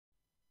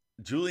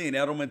Julian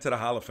Edelman to the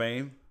Hall of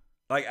Fame.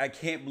 Like, I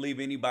can't believe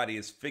anybody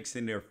is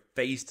fixing their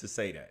face to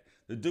say that.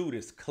 The dude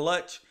is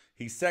clutch.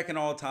 He's second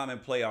all time in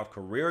playoff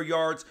career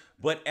yards,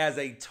 but as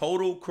a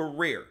total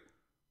career,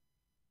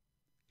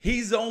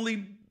 he's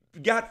only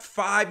got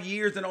 5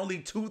 years and only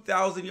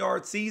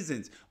 2,000-yard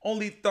seasons,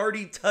 only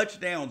 30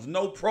 touchdowns,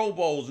 no Pro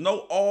Bowls, no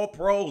All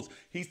Pros.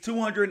 He's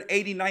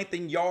 289th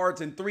in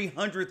yards and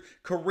 300th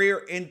career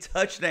in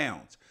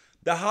touchdowns.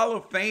 The Hall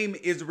of Fame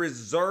is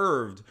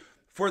reserved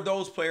for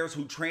those players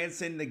who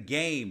transcend the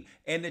game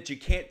and that you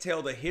can't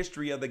tell the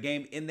history of the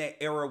game in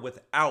that era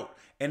without.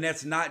 And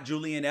that's not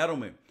Julian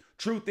Edelman.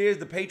 Truth is,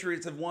 the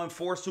Patriots have won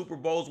 4 Super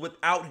Bowls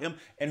without him,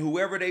 and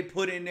whoever they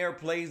put in there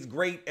plays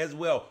great as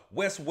well.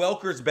 Wes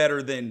Welker's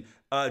better than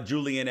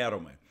Julian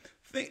Edelman.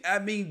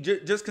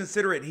 Just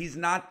consider it. He's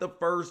not the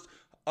first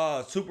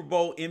Super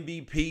Bowl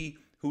MVP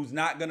who's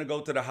not going to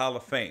go to the Hall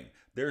of Fame.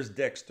 There's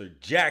Dexter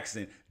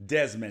Jackson,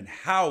 Desmond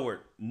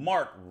Howard,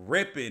 Mark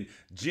Rippon,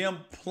 Jim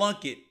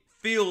Plunkett,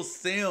 Phil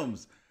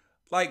Simms.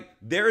 Like,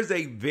 there's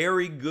a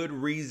very good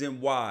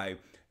reason why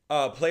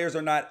players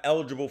are not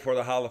eligible for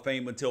the Hall of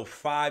Fame until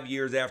 5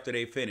 years after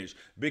they finish,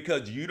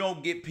 because you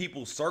don't get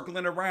people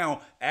circling around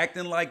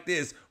acting like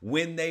this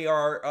when they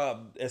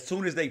are as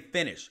soon as they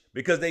finish,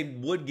 because they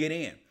would get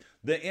in.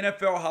 The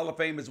NFL Hall of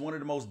Fame is one of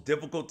the most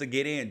difficult to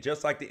get in,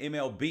 just like the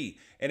MLB.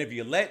 And if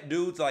you let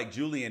dudes like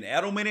Julian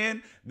Edelman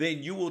in,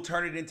 then you will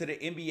turn it into the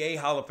NBA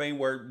Hall of Fame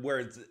where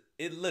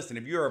listen,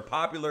 if you're a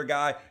popular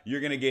guy, you're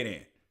going to get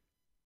in.